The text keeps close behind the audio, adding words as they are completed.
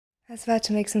I was about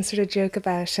to make some sort of joke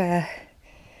about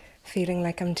feeling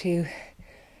like I'm too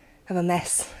of a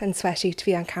mess and sweaty to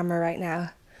be on camera right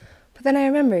now. But then I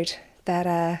remembered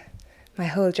that my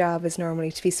whole job is normally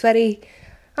to be sweaty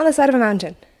on the side of a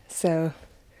mountain. So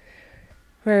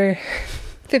we're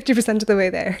 50% of the way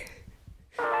there.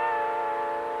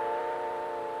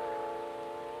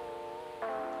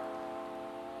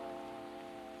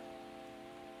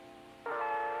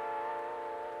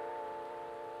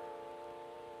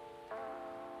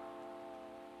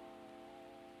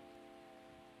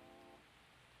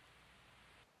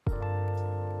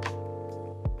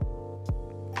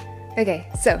 Okay,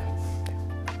 so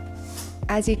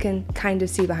as you can kind of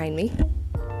see behind me,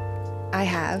 I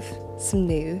have some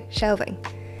new shelving.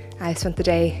 I spent the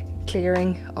day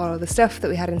clearing all of the stuff that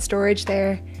we had in storage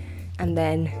there and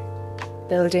then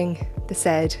building the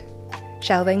said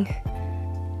shelving.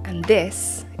 And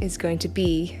this is going to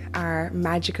be our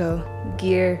magical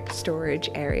gear storage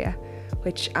area,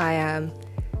 which I am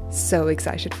so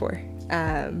excited for.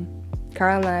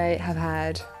 Carl and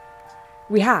I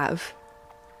we have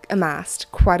amassed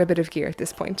quite a bit of gear at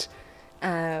this point.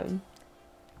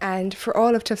 And for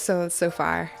all of Tough Souls so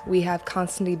far, we have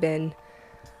constantly been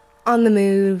on the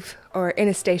move or in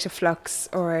a state of flux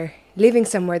or living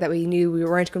somewhere that we knew we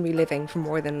weren't going to be living for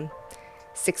more than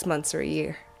 6 months or a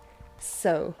year.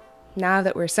 So now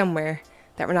that we're somewhere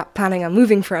that we're not planning on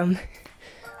moving from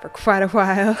for quite a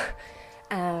while,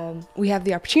 we have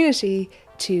the opportunity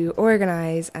to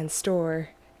organise and store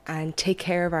and take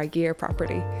care of our gear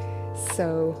properly.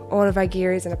 So all of our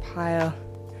gear is in a pile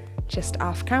just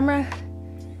off camera,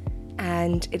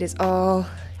 and it is all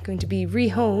going to be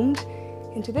rehomed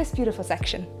into this beautiful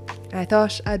section. And I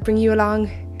thought I'd bring you along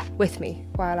with me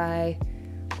while I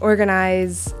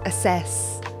organise,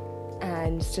 assess,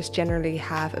 and just generally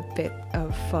have a bit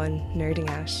of fun nerding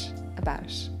out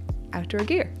about outdoor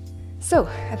gear. So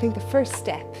I think the first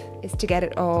step is to get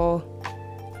it all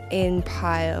in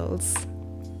piles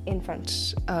in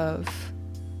front of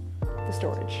the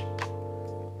storage.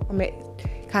 I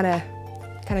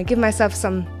kind of give myself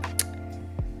some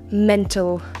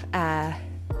mental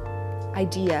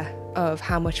idea of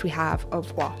how much we have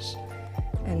of what,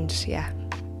 and yeah,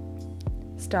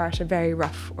 start a very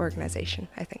rough organisation,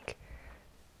 I think.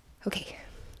 Okay.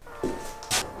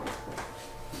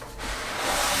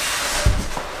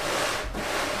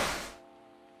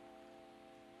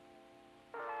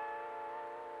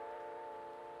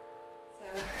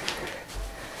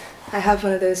 I have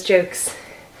one of those jokes.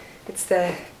 It's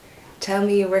the tell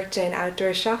me you worked in an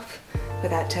outdoor shop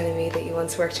without telling me that you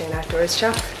once worked in an outdoors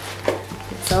shop.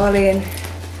 It's all in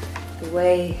the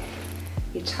way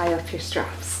you tie up your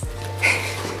straps.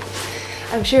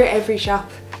 I'm sure every shop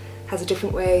has a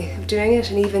different way of doing it,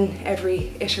 and even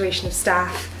every iteration of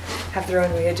staff have their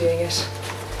own way of doing it.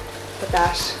 But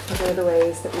that was one of the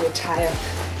ways that we would tie up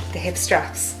the hip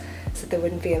straps so that they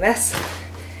wouldn't be a mess,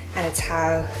 and it's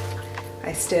how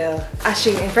I still,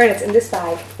 actually in fairness, in this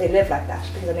bag they live like that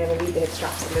because I never leave the hip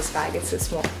straps in this bag, it's so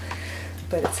small.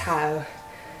 But it's how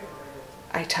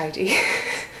I tidy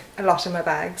a lot of my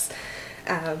bags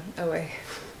away.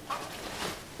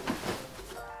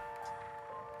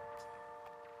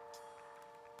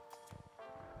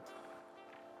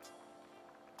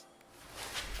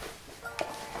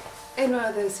 In one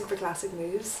of those super classic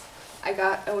moves, I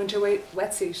got a winter weight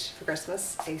wetsuit for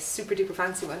Christmas, a super duper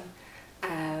fancy one.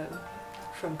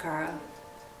 From Carl,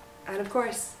 and of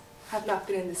course have not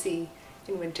been in the sea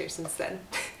in winter since then.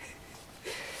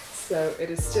 So it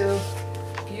is still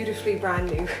beautifully brand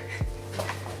new.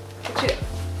 But you know,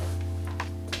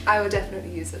 I will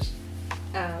definitely use it.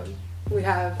 We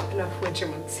have enough winter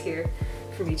months here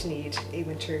for me to need a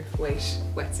winter weight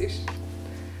wetsuit.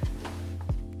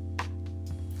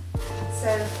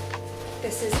 So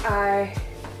this is our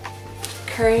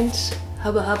current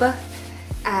Hubba Hubba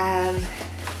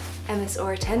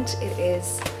MSR tent. It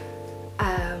is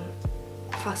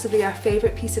possibly our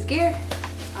favourite piece of gear.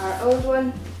 Our old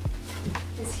one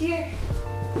is here,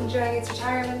 enjoying its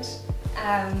retirement.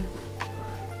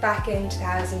 Back in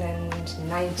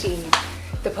 2019,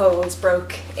 the poles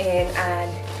broke in an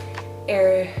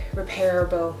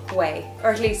irreparable way,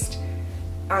 or at least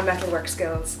our metalwork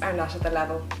skills are not at the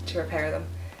level to repair them.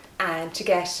 And to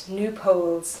get new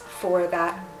poles for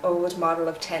that old model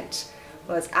of tent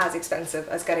was as expensive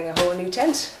as getting a whole new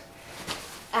tent.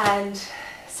 And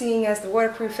seeing as the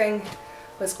waterproofing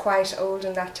was quite old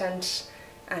in that tent,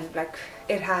 and like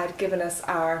it had given us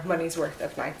our money's worth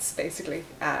of nights basically,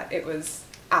 it was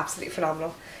absolutely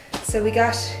phenomenal. So we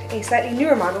got a slightly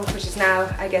newer model, which is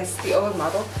now I guess the old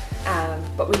model,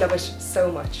 but we love it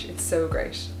so much, it's so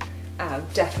great.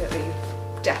 Definitely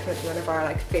definitely one of our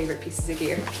like favourite pieces of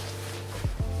gear.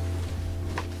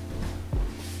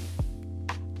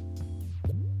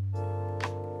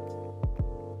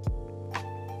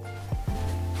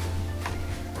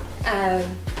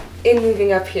 In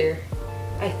moving up here,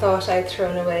 I thought I'd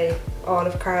thrown away all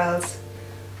of Carl's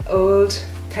old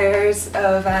pairs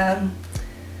of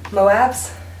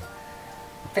Moabs,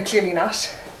 but clearly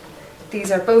not.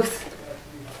 These are both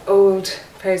old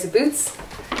pairs of boots,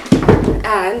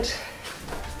 and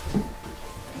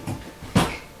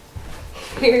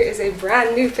here is a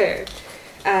brand new pair,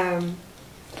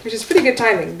 which is pretty good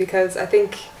timing because I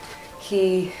think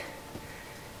the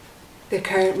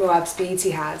current Moab speeds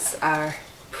he has are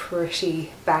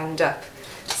pretty banged up.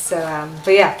 So,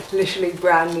 but yeah, literally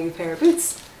brand new pair of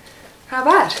boots. How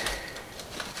bad?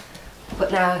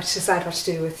 But now to decide what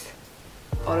to do with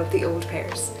all of the old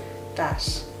pairs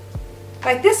that,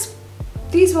 like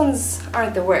these ones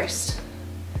aren't the worst.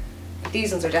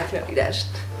 These ones are definitely dead.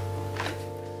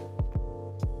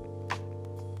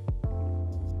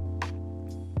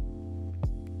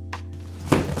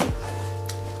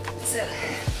 So,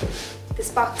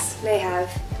 this box may have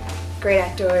Great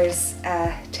Outdoors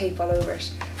tape all over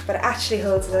it, but it actually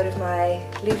holds a load of my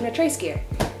Leaving a Trace gear,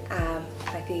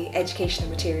 like the educational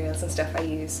materials and stuff I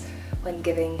use when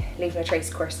giving Leaving a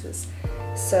Trace courses.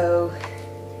 So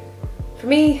for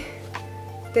me,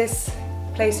 this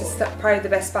place is probably the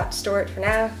best spot to store it for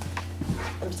now.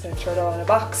 I'm just going to throw it all in a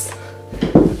box,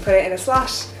 put it in a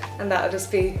slot, and that'll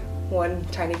just be one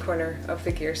tiny corner of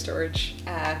the gear storage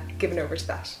given over to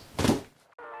that.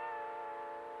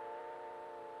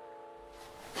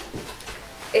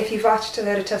 If you've watched a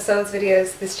load of Tough Souls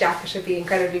videos, this jacket should be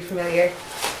incredibly familiar.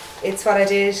 It's what I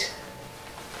did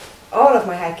all of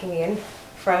my hiking in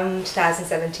from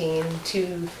 2017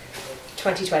 to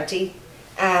 2020.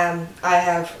 I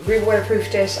have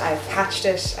waterproofed it, I've patched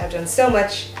it, I've done so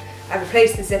much. I've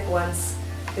replaced the zip once,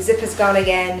 the zip has gone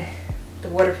again, the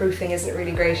waterproofing isn't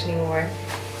really great anymore.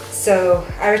 So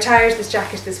I retired this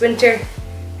jacket this winter,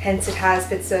 hence it has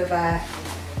bits of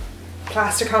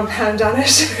plaster compound on it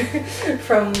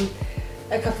from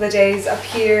a couple of days up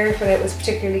here when it was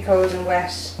particularly cold and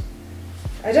wet.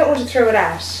 I don't want to throw it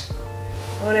out.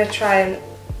 I want to try and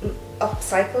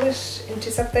upcycle it into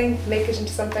something, make it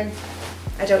into something.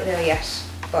 I don't know yet,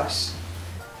 but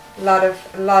a lot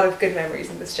of good memories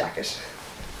in this jacket.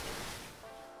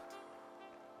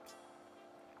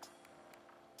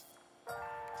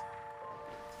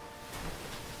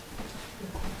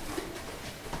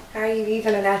 Are you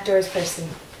even an outdoors person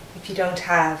if you don't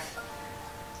have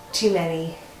too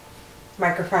many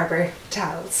microfiber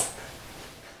towels?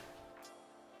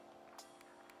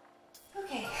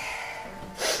 Okay.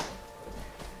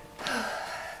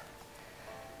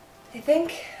 I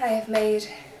think I have made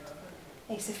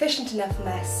a sufficient enough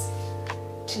mess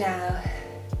to now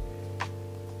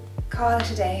call it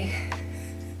a day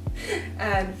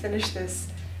and finish this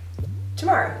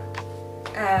tomorrow.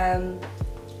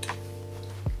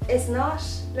 It's not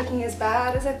looking as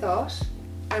bad as I thought.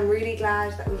 I'm really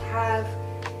glad that we have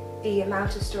the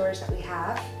amount of storage that we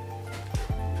have.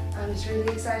 I'm just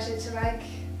really excited to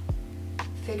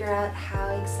figure out how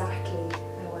exactly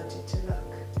I want it to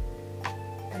look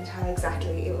and how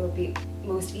exactly it will be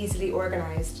most easily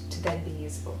organised to then be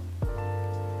usable.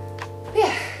 But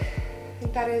yeah, I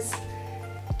think that is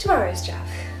tomorrow's job.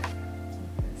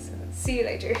 So see you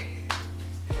later.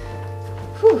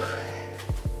 Whew.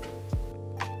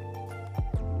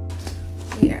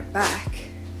 We are back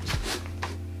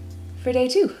for day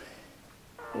 2.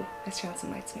 Ooh, let's turn on some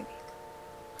lights maybe.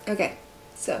 Okay,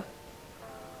 so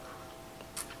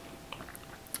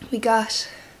we got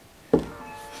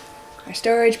our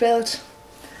storage built.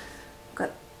 Got,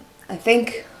 I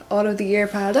think, all of the gear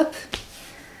piled up.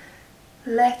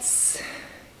 Let's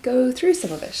go through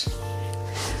some of it.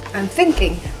 I'm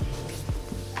thinking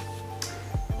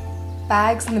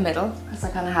bags in the middle, as I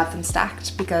kind of have them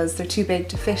stacked because they're too big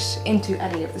to fit into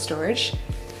any of the storage.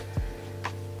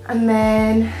 And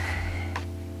then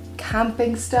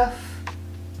camping stuff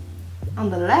on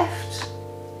the left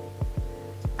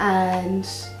and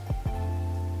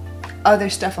other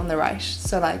stuff on the right.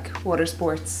 So like water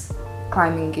sports,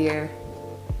 climbing gear.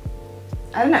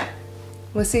 I don't know.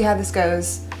 We'll see how this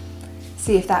goes,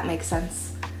 see if that makes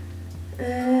sense.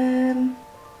 Yeah.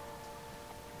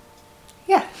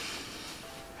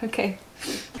 Okay.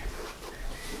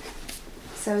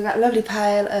 So we got a lovely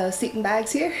pile of sleeping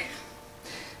bags here.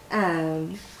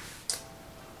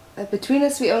 Between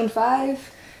us we own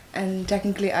 5 and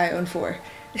technically I own 4.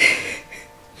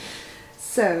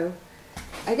 So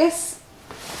I guess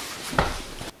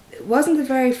it wasn't the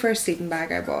very first sleeping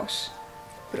bag I bought,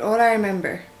 but all I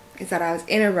remember is that I was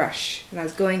in a rush and I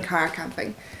was going car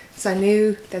camping. So I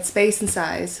knew that space and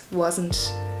size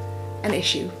wasn't an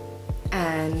issue.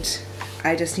 And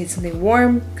I just need something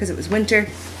warm because it was winter.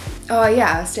 Oh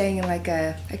yeah, I was staying in like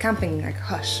a camping like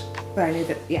hut. But I knew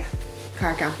that, yeah,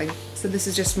 car camping. So this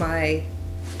is just my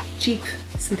cheap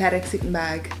synthetic sleeping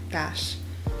bag that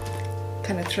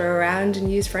kind of throw around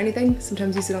and use for anything.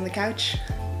 Sometimes use it on the couch.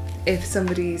 If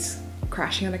somebody's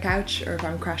crashing on a couch or if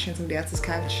I'm crashing on somebody else's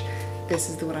couch, this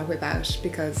is the one I whip out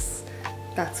because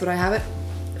that's what I have it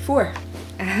for.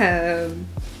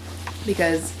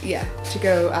 Because yeah, to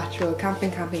go actual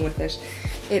camping with it,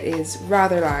 it is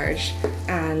rather large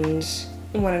and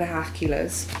 1.5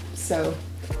 kilos. So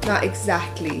not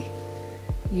exactly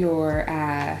your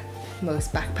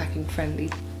most backpacking friendly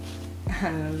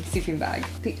sleeping bag.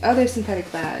 The other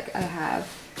synthetic bag I have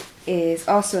is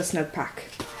also a snug pack.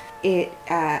 It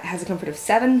has a comfort of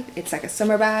 7. It's like a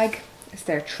summer bag. It's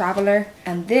their Traveller,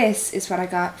 and this is what I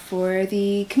got for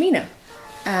the Camino.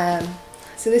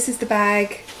 So this is the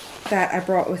bag that I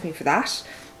brought with me for that,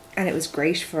 and it was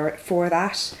great for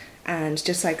that and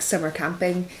just like summer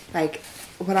camping. Like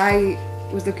what I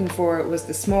was looking for was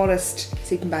the smallest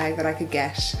sleeping bag that I could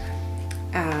get,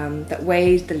 that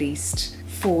weighed the least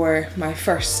for my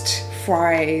first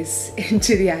forays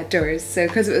into the outdoors. So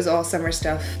because it was all summer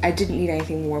stuff, I didn't need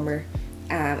anything warmer.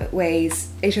 It weighs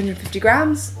 850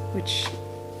 grams, which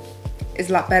is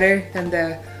a lot better than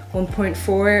the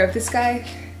 1.4 of this guy.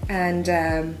 And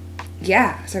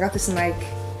yeah, so I got this in like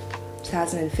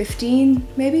 2015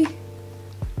 maybe,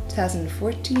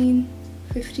 2014,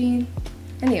 15.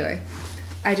 Anyway,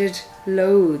 I did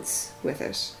loads with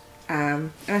it,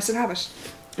 and I still have it.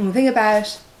 And the thing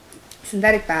about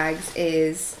synthetic bags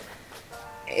is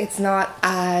it's not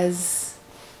as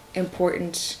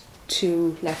important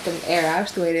to let them air out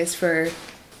the way it is for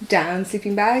down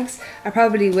sleeping bags. I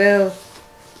probably will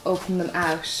open them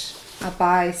out. I'll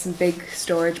buy some big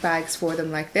storage bags for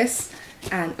them like this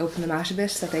and open them out a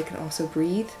bit so that they can also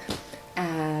breathe.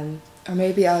 Or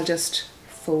maybe I'll just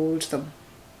fold them,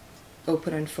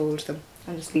 open and fold them,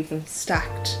 and just leave them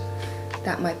stacked.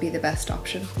 That might be the best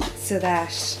option, so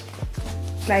that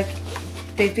like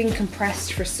they've been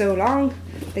compressed for so long,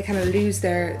 they kind of lose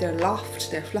their loft,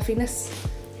 their fluffiness,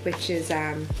 which is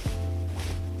the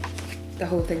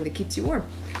whole thing that keeps you warm.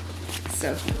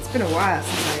 So it's been a while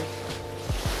since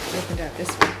I opened out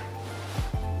this one.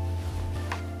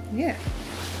 Yeah.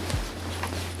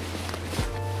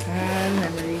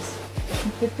 Memories.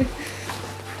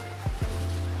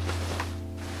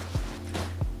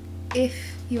 If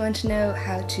you want to know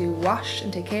how to wash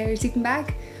and take care of your sleeping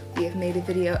bag, we have made a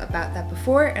video about that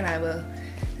before and I will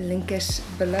link it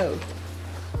below.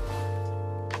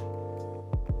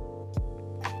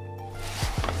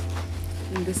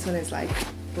 And this one is like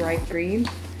bright green.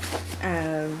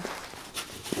 I've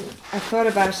thought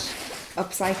about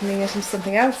upcycling it into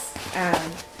something else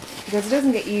because it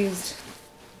doesn't get used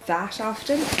that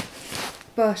often,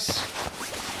 but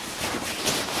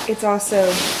it's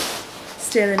also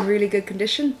still in really good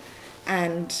condition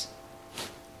and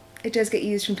it does get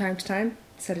used from time to time,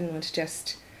 so I didn't want to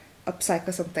just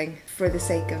upcycle something for the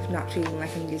sake of not feeling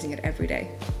like I'm using it every day.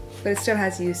 But it still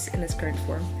has use in its current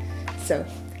form, so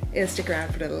it'll stick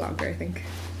around for a little longer, I think.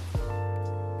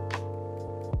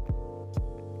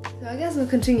 So I guess we'll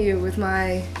continue with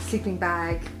my sleeping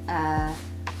bag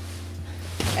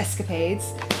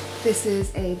escapades. This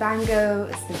is a Bango,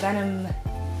 it's the Venom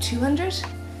 200.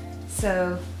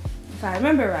 So if I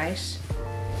remember right,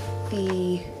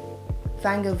 the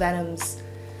Bango Venoms,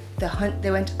 they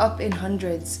went up in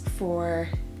hundreds for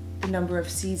the number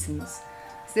of seasons.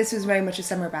 So this was very much a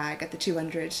summer bag at the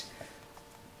 200.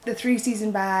 The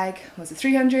 3-season bag was the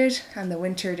 300 and the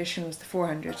winter edition was the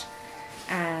 400.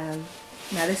 Now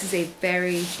this is a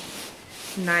very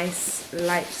nice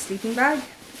light sleeping bag,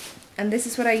 and this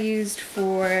is what I used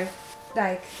for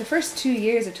like the first 2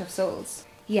 years of Tough Souls.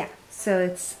 Yeah, so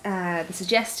it's the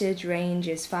suggested range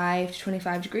is 5 to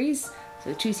 25 degrees.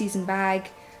 So a 2-season bag,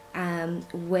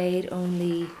 weighed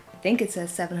only, I think it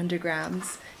says 700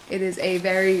 grams. It is a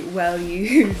very well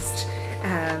used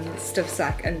stuff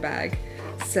sack and bag.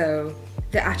 So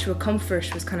the actual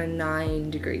comfort was kind of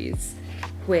 9 degrees,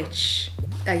 which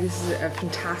this is a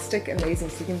fantastic, amazing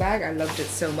sleeping bag. I loved it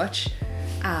so much,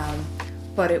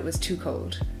 but it was too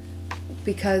cold.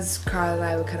 Because Carl and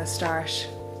I would kind of start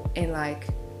in like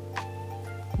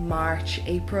March,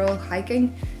 April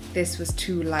hiking, this was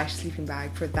too light sleeping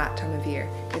bag for that time of year.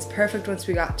 It's perfect once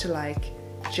we got to like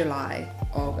July,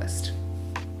 August,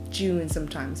 June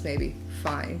sometimes maybe,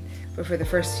 fine. But for the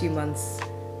first few months,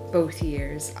 both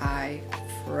years, I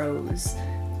froze.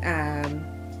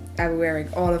 I was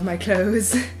wearing all of my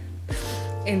clothes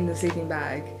in the sleeping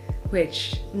bag,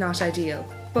 which not ideal,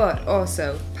 but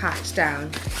also packed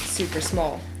down super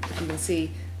small. If you can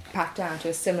see, packed down to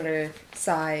a similar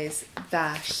size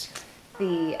that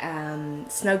the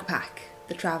Snug Pack,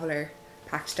 the Traveller,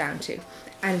 packed down to.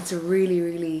 And it's a really,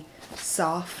 really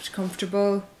soft,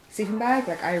 comfortable sleeping bag.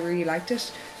 Like, I really liked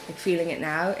it. Like, feeling it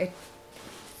now, it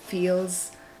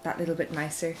feels that little bit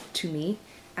nicer to me.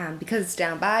 Because it's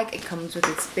down bag, it comes with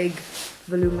its big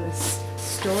voluminous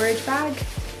storage bag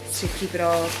to keep it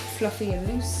all fluffy and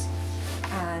loose.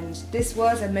 And this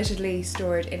was admittedly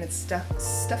stored in its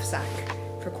stuff sack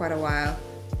for quite a while.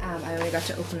 I only got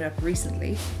to open it up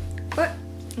recently, but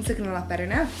it's looking a lot better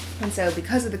now. And so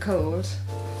because of the cold,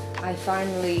 I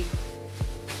finally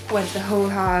went the whole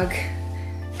hog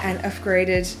and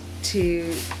upgraded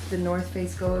to the North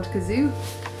Face Gold Kazoo.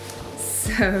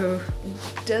 So,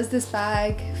 does this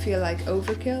bag feel like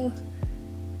overkill?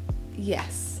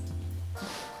 Yes.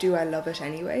 Do I love it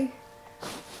anyway?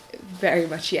 Very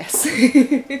much yes.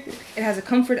 It has a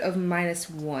comfort of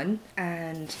 -1,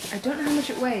 and I don't know how much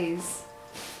it weighs,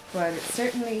 but it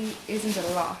certainly isn't a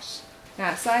lot.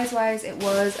 Now, size-wise, it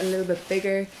was a little bit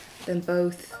bigger than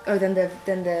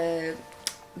the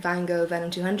Van Gogh Venom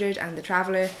 200 and the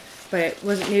Traveller, but it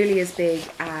wasn't nearly as big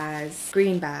as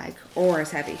Green Bag or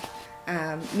as heavy.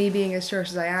 Me being as short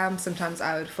as I am, sometimes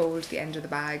I would fold the end of the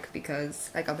bag because,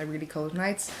 like on the really cold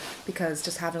nights, because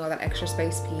just having all that extra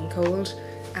space being cold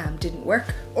didn't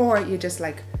work. Or you just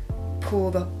like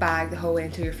pull the bag the whole way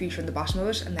until your feet are on the bottom of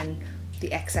it, and then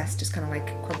the excess just kind of like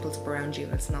crumples up around you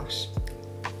and it's not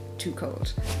too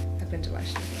cold. I've been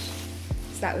delighted with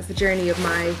it. So that was the journey of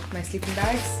my sleeping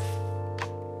bags.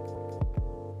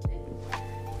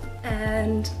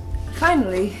 And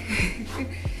finally,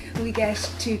 we get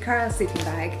to Carl's sleeping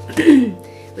bag,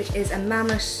 which is a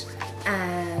Mammoth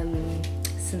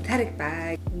synthetic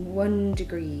bag, 1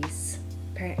 degrees.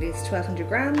 Apparently it's 1200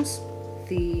 grams,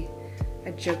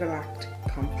 a Jugalact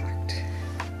compact,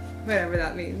 whatever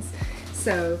that means.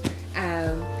 So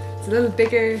it's a little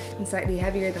bigger and slightly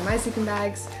heavier than my sleeping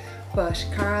bags, but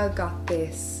Carl got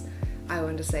this, I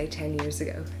want to say 10 years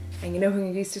ago. And you know when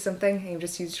you're used to something and you've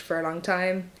just used it for a long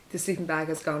time, the sleeping bag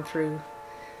has gone through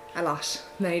a lot,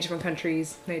 many different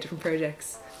countries, many different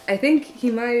projects. I think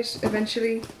he might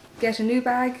eventually get a new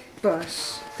bag,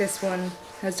 but this one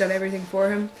has done everything for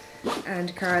him,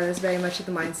 and Carl is very much of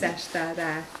the mindset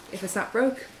that if it's not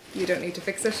broke, you don't need to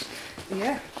fix it. But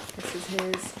yeah, this is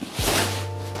his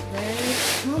red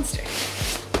monster.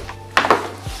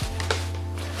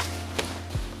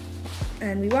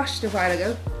 And we washed it a while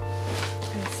ago,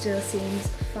 and it still seems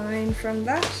fine from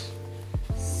that.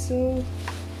 So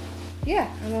yeah,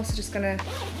 I'm also just gonna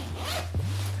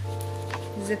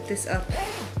zip this up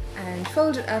and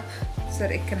fold it up so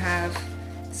that it can have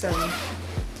some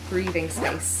breathing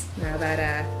space now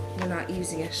that we're not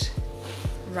using it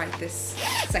right this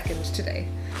second today.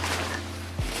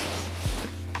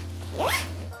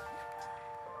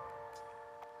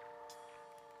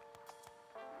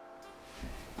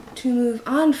 To move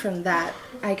on from that,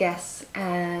 I guess,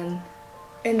 in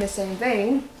the same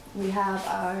vein, we have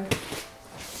our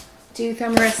 2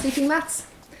 Ephemeral sleeping mats.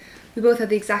 We both had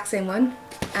the exact same one.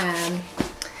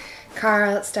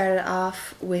 Carl started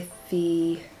off with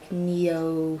the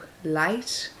Neo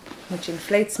Light, which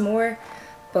inflates more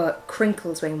but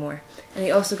crinkles way more. And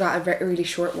he also got a really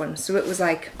short one, so it was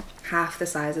like half the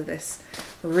size of this.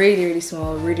 Really, really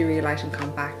small, really, really light and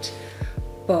compact.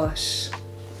 But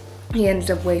he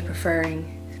ended up way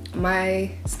preferring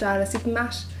my style of sleeping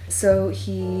mat. So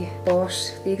he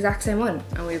bought the exact same one,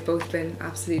 and we've both been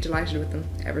absolutely delighted with them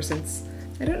ever since.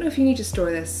 I don't know if you need to store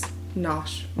this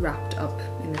not wrapped up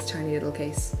in this tiny little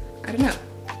case. I don't know.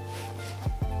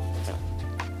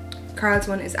 Carl's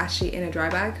one is actually in a dry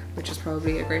bag, which is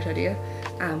probably a great idea.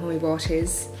 When we bought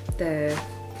his, the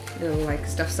little like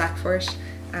stuff sack for it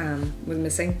was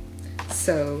missing,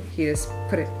 so he just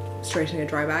put it straight in a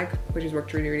dry bag, which has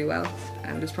worked really, really well,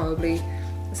 and is probably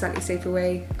a slightly safer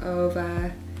way of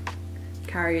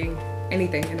carrying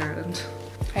anything in Ireland.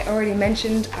 I already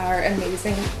mentioned our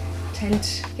amazing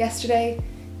tent yesterday.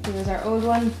 There was our old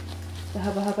one, the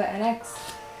Hubba Hubba NX,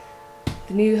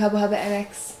 the new Hubba Hubba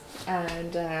NX,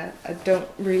 and I don't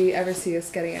really ever see us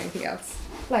getting anything else.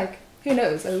 Like, who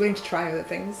knows, I'm willing to try other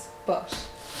things, but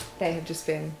they have just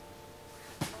been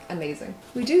amazing.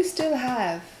 We do still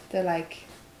have the like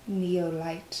Neo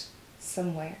Light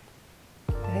somewhere.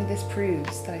 I think this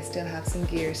proves that I still have some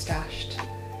gear stashed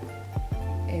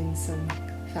in some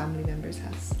family member's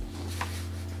house.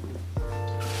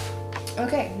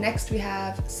 Okay, next we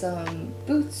have some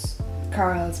boots.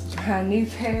 Carl's brand new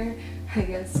pair I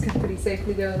guess can pretty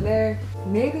safely go in there.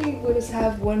 Maybe we'll just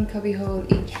have one cubby hole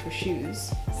each for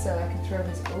shoes, so I can throw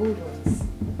his old ones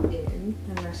in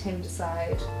and let him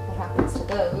decide what happens to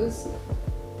those.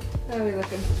 How are we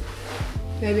looking?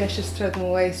 Maybe I should just throw them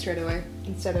away straight away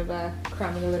instead of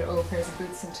cramming a little old pairs of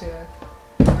boots into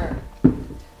or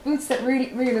boots that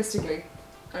realistically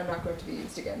are not going to be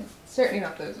used again. Certainly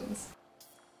not those ones.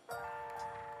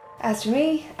 As for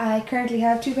me, I currently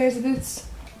have 2 pairs of boots.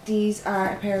 These are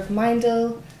a pair of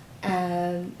Mindel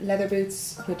leather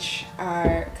boots, which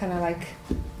are kind of like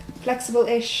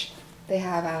flexible-ish. They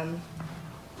have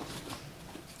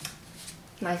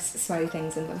nice smiley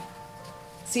things in them.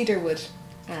 Cedar wood,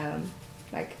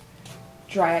 like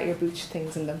dry out your boot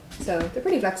things in them. So they're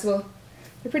pretty flexible,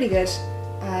 they're pretty good.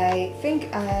 I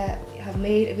think I have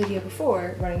made a video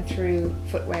before running through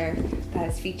footwear that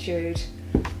has featured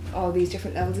all these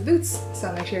different levels of boots, so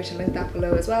I'll make sure to link that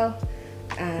below as well.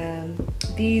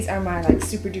 These are my like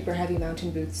super duper heavy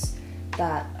mountain boots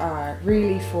that are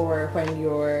really for when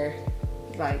you're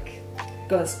like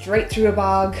going straight through a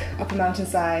bog, up a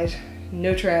mountainside,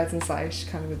 no trails in sight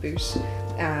kind of a boot.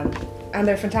 And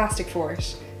they're fantastic for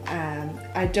it.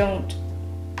 I don't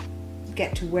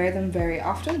get to wear them very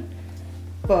often,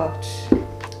 but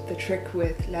the trick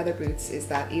with leather boots is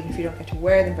that even if you don't get to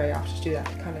wear them very often to do that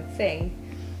kind of thing,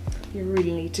 you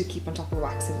really need to keep on top of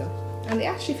waxing them. And they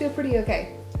actually feel pretty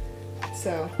okay.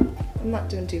 So I'm not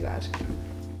doing too bad.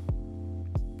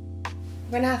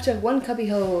 I'm gonna have to have one cubby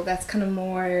hole that's kind of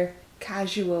more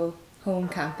casual home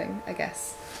camping, I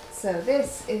guess. So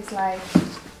this is like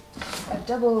a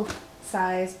double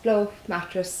size blow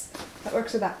mattress that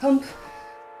works with that pump.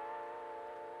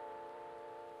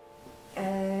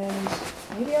 And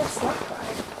maybe our snack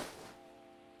bag.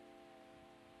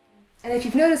 And if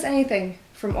you've noticed anything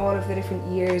from all of the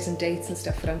different years and dates and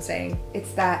stuff that I'm saying,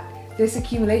 it's that this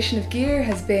accumulation of gear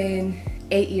has been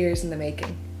 8 years in the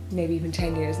making, maybe even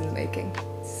 10 years in the making.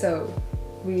 So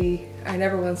I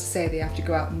never want to say that you have to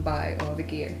go out and buy all the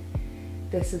gear.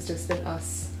 This has just been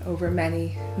us over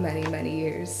many, many, many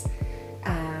years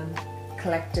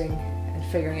collecting and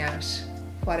figuring out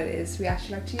what it is we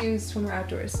actually like to use when we're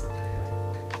outdoors.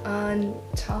 On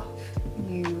top,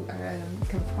 you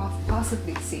can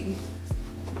possibly see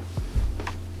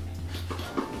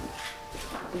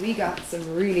we got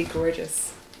some really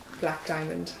gorgeous black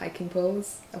diamond hiking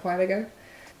poles a while ago.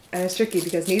 And it's tricky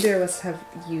because neither of us have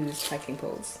used hiking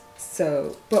poles.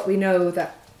 So, but we know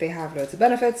that they have loads of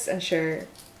benefits, and sure,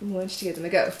 we wanted to give them a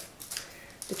go.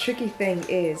 The tricky thing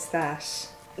is that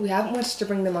we haven't wanted to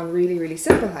bring them on really, really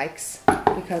simple hikes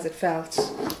because it felt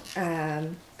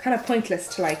kind of pointless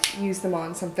to like use them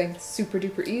on something super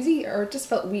duper easy, or it just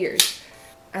felt weird.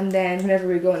 And then whenever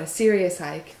we go on a serious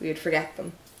hike, we would forget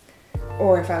them.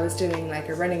 Or if I was doing like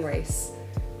a running race,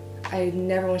 I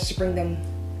never wanted to bring them.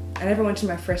 I never wanted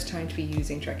my first time to be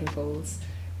using trekking poles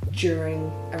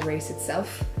during a race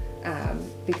itself,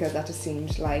 because that just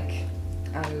seemed like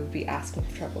I would be asking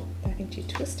for trouble. I think you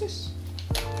twist it.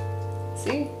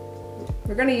 See?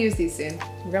 We're going to use these soon.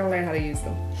 We're going to learn how to use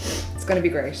them. It's going to be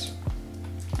great.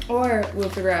 Or we'll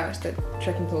figure out that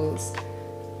trekking poles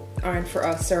aren't for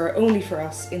us, or are only for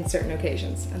us in certain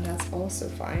occasions, and that's also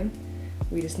fine.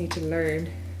 We just need to learn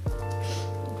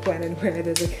when and where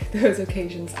those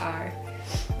occasions are.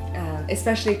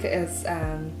 Especially because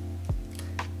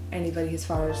anybody who's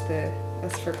followed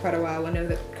us for quite a while will know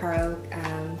that Carl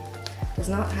does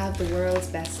not have the world's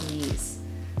best knees.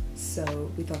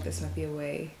 So we thought this might be a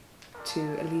way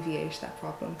to alleviate that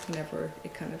problem whenever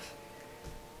it kind of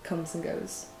comes and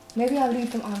goes. Maybe I'll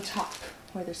leave them on top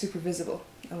where they're super visible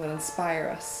and will inspire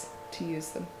us to use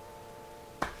them.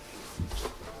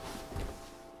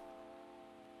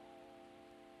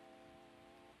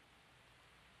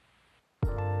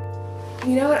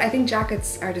 You know what, I think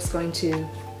jackets are just going to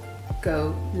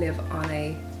go live on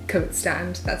a coat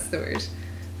stand, that's the word.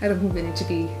 I don't think they need to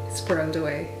be squirreled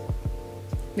away.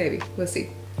 Maybe, we'll see.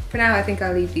 For now, I think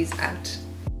I'll leave these out.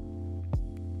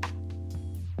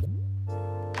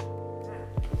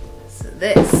 So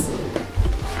this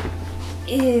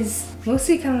is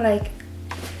mostly kind of like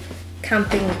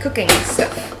camping, cooking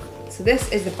stuff. So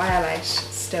this is the BioLite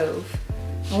stove.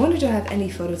 I wonder if I have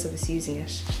any photos of us using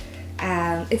it.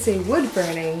 It's a wood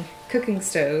burning cooking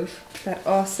stove that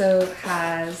also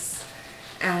has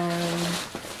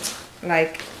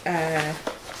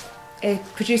it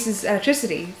produces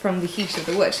electricity from the heat of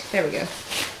the wood. There we go.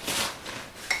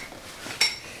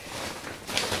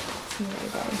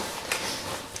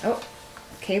 Oh,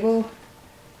 cable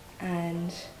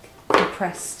and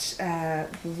compressed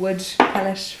wood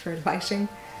pellet for lighting.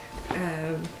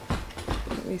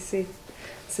 Let me see.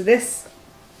 So this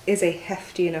is a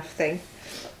hefty enough thing.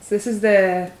 So this is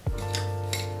the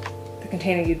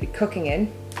container you'd be cooking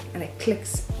in, and it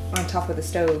clicks on top of the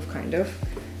stove kind of,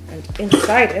 and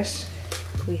inside it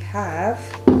we have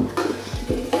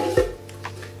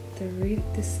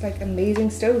this like amazing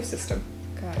stove system.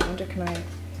 God, I wonder can I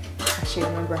actually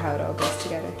remember how it all goes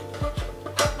together.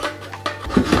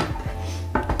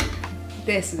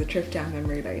 This is a trip down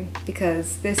memory lane,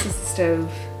 because this is the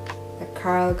stove that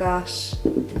Carl got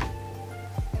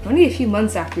only a few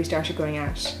months after we started going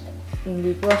out, and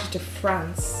we brought it to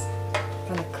France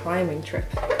on a climbing trip.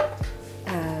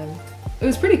 It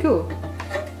was pretty cool.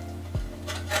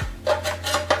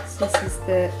 So this is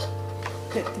the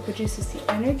bit that produces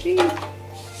the energy.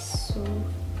 So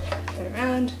put that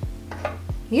around.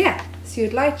 Yeah, so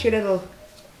you'd light your little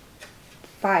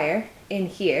fire in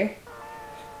here,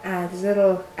 and there's a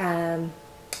little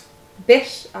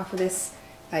bit off of this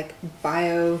like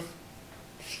biofuel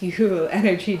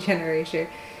energy generator,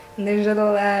 and there's a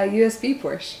little USB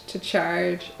port to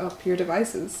charge up your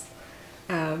devices,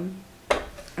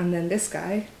 and then this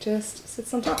guy just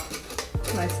sits on top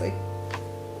nicely.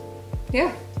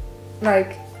 Yeah,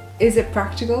 like, is it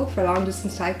practical for long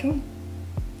distance hiking?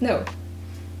 No.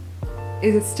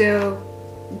 Is it still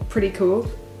pretty cool?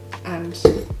 And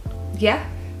yeah,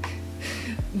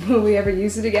 will we ever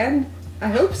use it again? I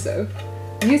hope so.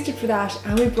 We used it for that,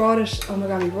 and we brought it, oh my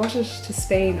god, we brought it to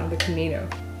Spain on the Camino,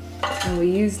 and we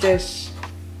used it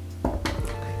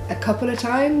a couple of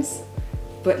times,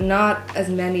 but not as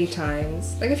many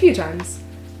times, like a few times,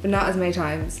 but not as many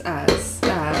times as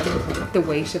the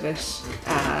weight of it.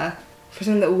 For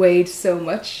something that weighed so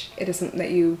much, it is something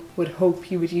that you would hope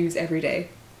you would use every day,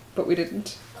 but we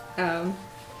didn't,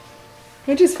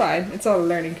 which is fine. It's all a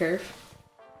learning curve.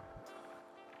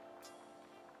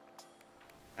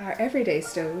 Our everyday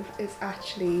stove is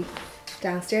actually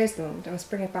downstairs at the moment. I must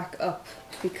bring it back up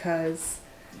because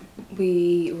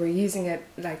we were using it,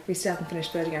 like, we still haven't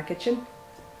finished building our kitchen.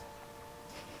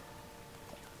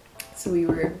 So we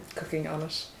were cooking on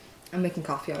it and making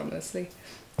coffee on it mostly.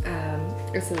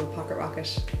 It's a little pocket rocket,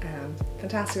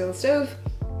 fantastic little stove.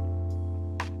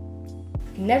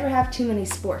 Never have too many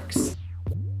sporks.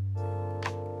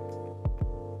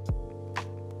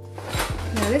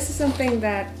 Now this is something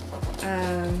that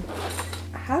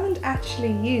I haven't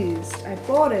actually used. I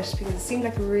bought it because it seemed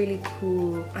like a really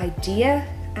cool idea,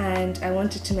 and I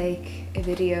wanted to make a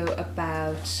video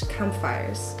about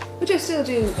campfires, which I still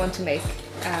do want to make,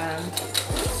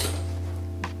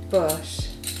 but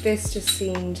this just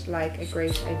seemed like a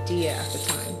great idea at the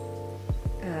time.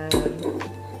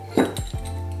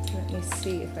 Let me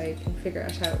see if I can figure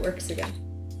out how it works again.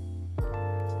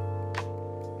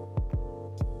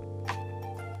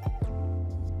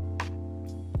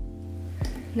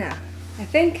 Now, I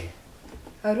think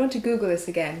I would want to Google this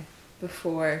again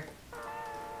before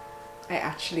I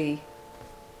actually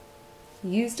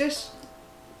used it,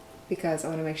 because I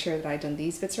want to make sure that I've done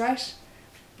these bits right.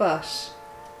 But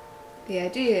the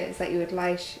idea is that you would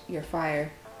light your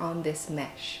fire on this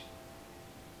mesh.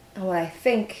 And what I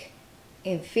think,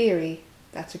 in theory,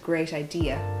 that's a great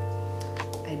idea.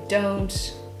 I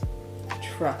don't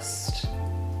trust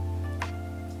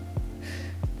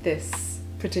this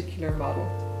particular model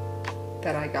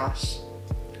that I got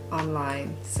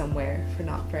online somewhere for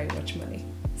not very much money.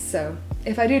 So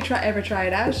if I do ever try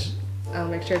it out, I'll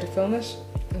make sure to film it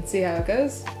and see how it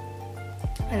goes.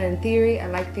 And in theory, I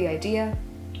like the idea,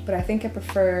 but I think I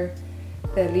prefer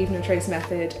the leave no trace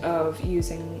method of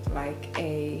using like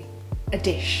a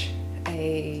dish,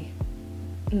 a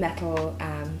metal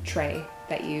tray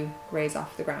that you raise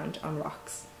off the ground on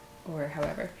rocks or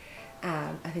however.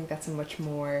 I think that's a much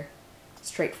more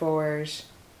straightforward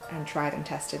and tried and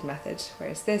tested method,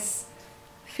 whereas this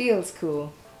feels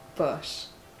cool, but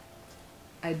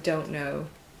I don't know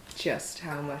just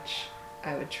how much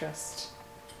I would trust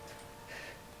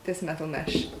this metal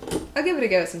mesh. I'll give it a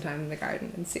go sometime in the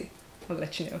garden and see. I'll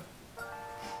let you know.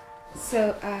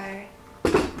 So our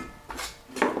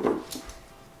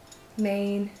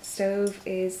main stove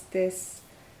is this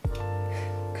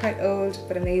quite old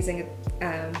but amazing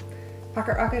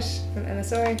pocket rocket from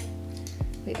MSR.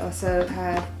 We also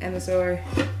have MSR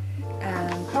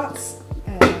pots.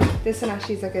 This one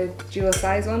actually is like a dual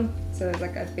size one, so there's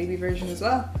like a baby version as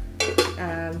well.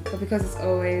 But because it's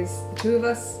always the two of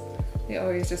us, we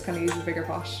always just kind of use the bigger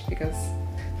pot because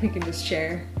we can just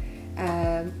share.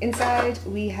 Inside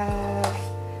we have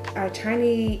our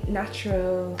tiny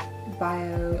natural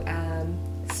bio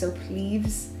soap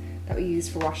leaves that we use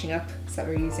for washing up, so that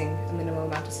we're using a minimal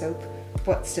amount of soap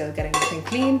but still getting everything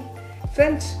clean.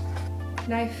 Flint,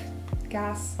 knife,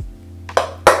 gas,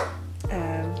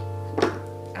 and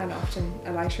off popped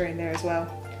a lighter in there as well.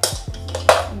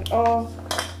 And it all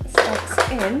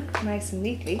stacks in nice and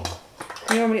neatly.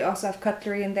 We normally also have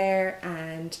cutlery in there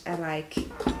and a like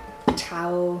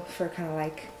towel for kind of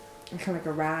like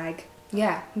a rag.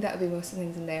 Yeah, that would be most of the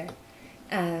things in there.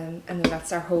 And then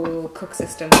that's our whole cook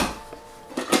system.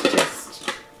 Just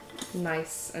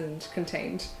nice and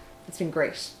contained. It's been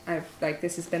great.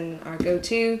 This has been our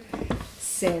go-to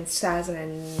since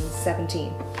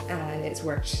 2017 and it's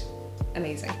worked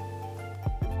amazing.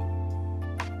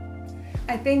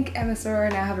 I think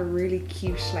MSR now have a really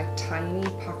cute, like tiny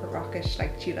pocket rocket,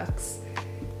 like Dulux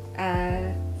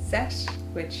set,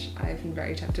 which I've been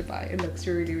very tempted by. It looks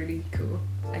really, really cool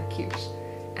and cute.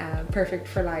 Perfect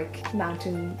for like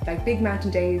big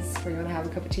mountain days where you want to have a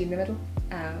cup of tea in the middle.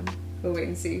 We'll wait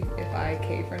and see if I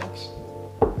cave or not.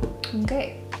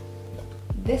 Okay,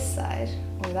 this side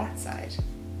or that side.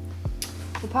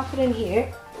 We'll pop it in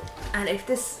here, and if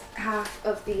this half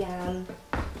of the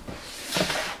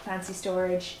fancy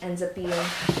storage ends up being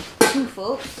too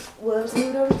full, we'll just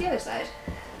move it over to the other side.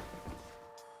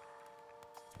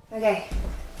 Okay,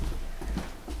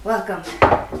 welcome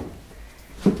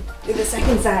to the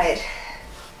second side.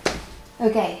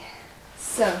 Okay,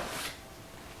 so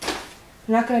I'm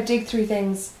not going to dig through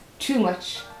things too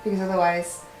much because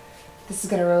otherwise this is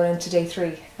going to roll into day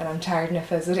 3 and I'm tired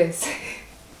enough as it is.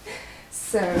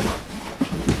 So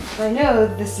I know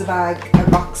this is a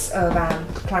box of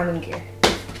climbing gear.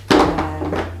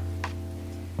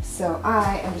 So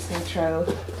I am just going to throw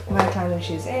my climbing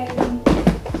shoes in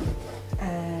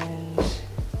and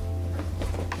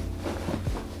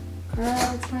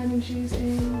Carl's climbing shoes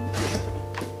in.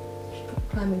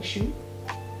 Climbing shoe.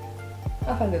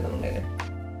 I'll find the other one later.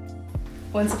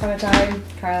 Once upon a time,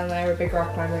 Carl and I were big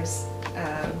rock climbers.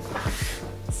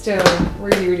 Still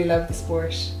really, really love the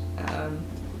sport.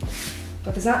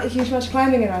 But there's not a huge amount of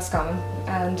climbing in Roscommon,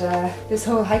 and this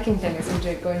whole hiking thing is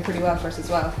going pretty well for us as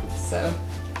well. So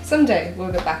someday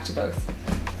we'll get back to both,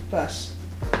 but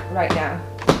right now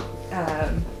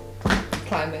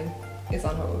climbing is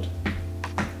on hold.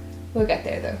 We'll get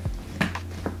there though.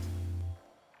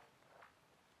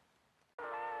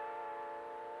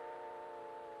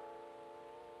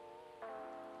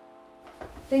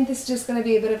 I think this is just going to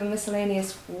be a bit of a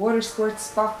miscellaneous water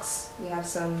sports box. We have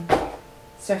some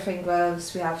surfing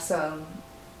gloves, we have some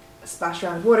splash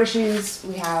around water shoes,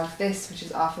 we have this which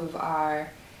is off of our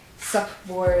sup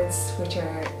boards which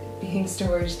are being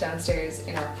stored downstairs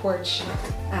in our porch.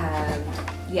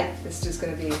 Yeah, this is just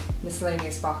going to be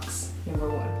miscellaneous box number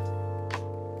 1.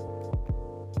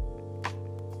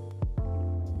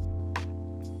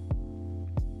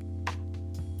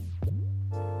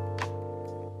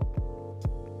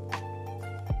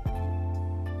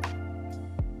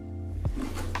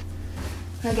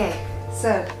 Okay,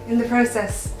 so in the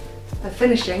process of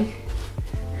finishing,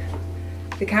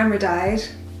 the camera died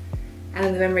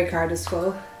and the memory card is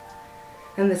full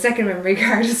and the second memory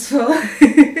card is full.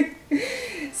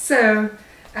 So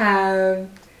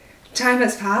time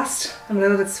has passed, I'm a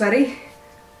little bit sweaty,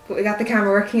 but we got the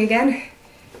camera working again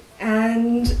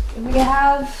and we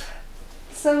have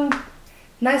some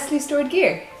nicely stored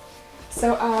gear.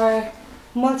 So our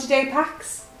multi-day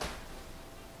packs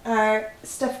are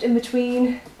stuffed in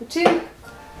between the two.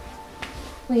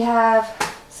 We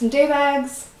have some day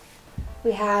bags,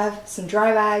 we have some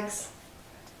dry bags,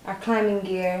 our climbing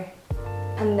gear,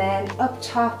 and then up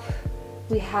top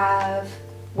we have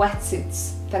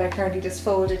wetsuits that are currently just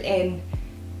folded in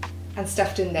and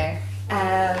stuffed in there.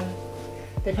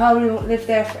 They probably won't live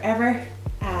there forever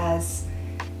as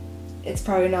it's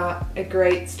probably not a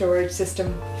great storage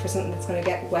system for something that's going to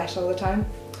get wet all the time.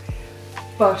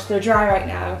 But they're dry right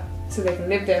now, so they can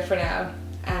live there for now.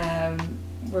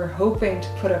 We're hoping to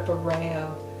put up a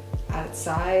rail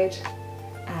outside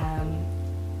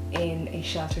in a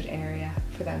sheltered area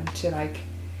for them to like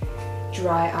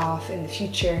dry off in the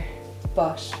future,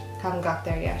 but haven't got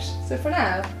there yet. So for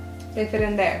now, they fit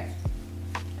in there.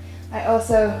 I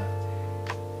also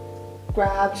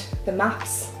grabbed the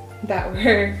maps that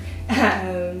were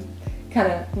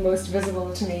kind of most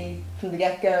visible to me from the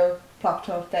get-go, plopped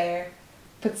them up there.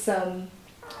 Put some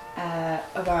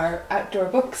of our outdoor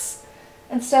books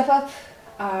and stuff up,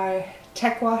 our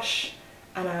tech wash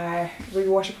and our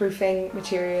re-waterproofing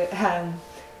material,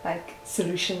 like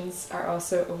solutions are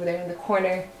also over there in the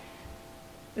corner.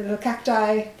 The little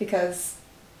cacti, because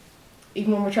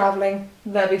even when we're travelling,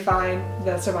 they'll be fine,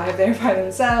 they'll survive there by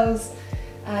themselves.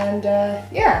 And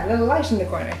yeah, a little light in the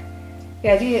corner.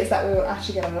 The idea is that we will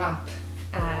actually get a lamp.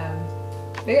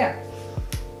 But yeah.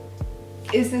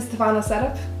 Is this the final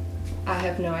setup? I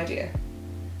have no idea.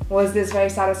 Was this very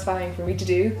satisfying for me to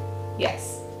do?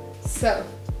 Yes. So,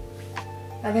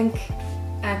 I think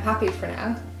I'm happy for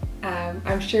now.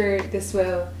 I'm sure this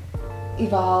will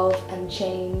evolve and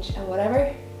change and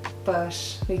whatever,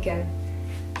 but we can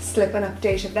slip an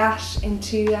update of that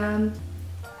into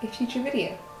a future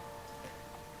video.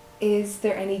 Is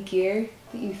there any gear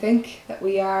that you think that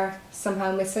we are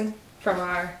somehow missing from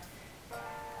our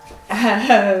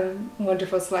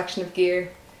wonderful selection of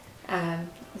gear?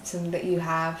 Something that you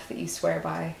have that you swear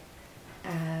by?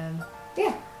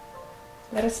 Yeah,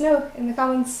 let us know in the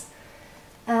comments.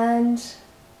 And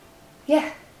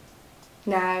yeah,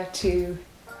 now to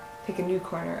pick a new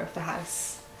corner of the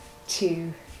house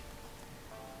to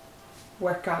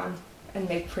work on and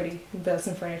make pretty and build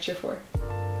some furniture for.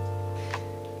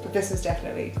 But this was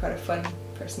definitely quite a fun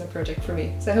personal project for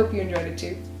me, so I hope you enjoyed it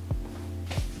too.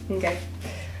 Okay.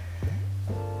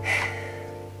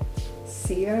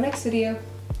 See you in the next video.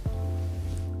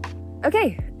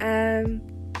 Okay,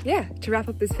 yeah, to wrap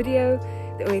up this video,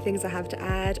 the only things I have to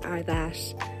add are that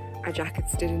our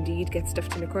jackets did indeed get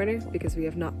stuffed in a corner because we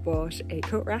have not bought a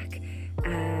coat rack,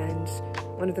 and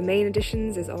one of the main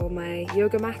additions is all my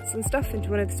yoga mats and stuff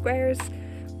into one of the squares,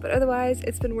 but otherwise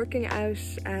it's been working out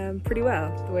pretty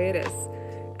well the way it is.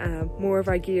 More of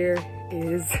our gear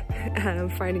is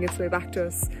finding its way back to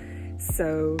us,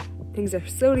 so things are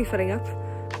slowly filling up,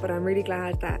 but I'm really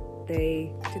glad that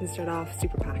they didn't start off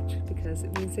super packed because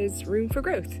it means there's room for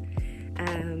growth.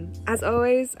 As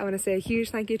always, I want to say a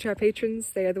huge thank you to our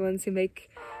patrons. They are the ones who make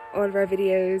all of our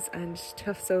videos and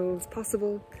Tough Souls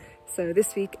possible. So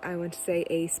this week I want to say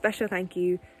a special thank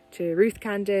you to Ruth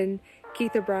Candon,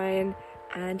 Keith O'Brien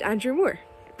and Andrew Moore,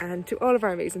 and to all of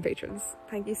our amazing patrons.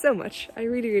 Thank you so much. I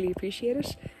really, really appreciate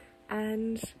it.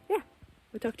 And yeah,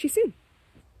 we'll talk to you soon.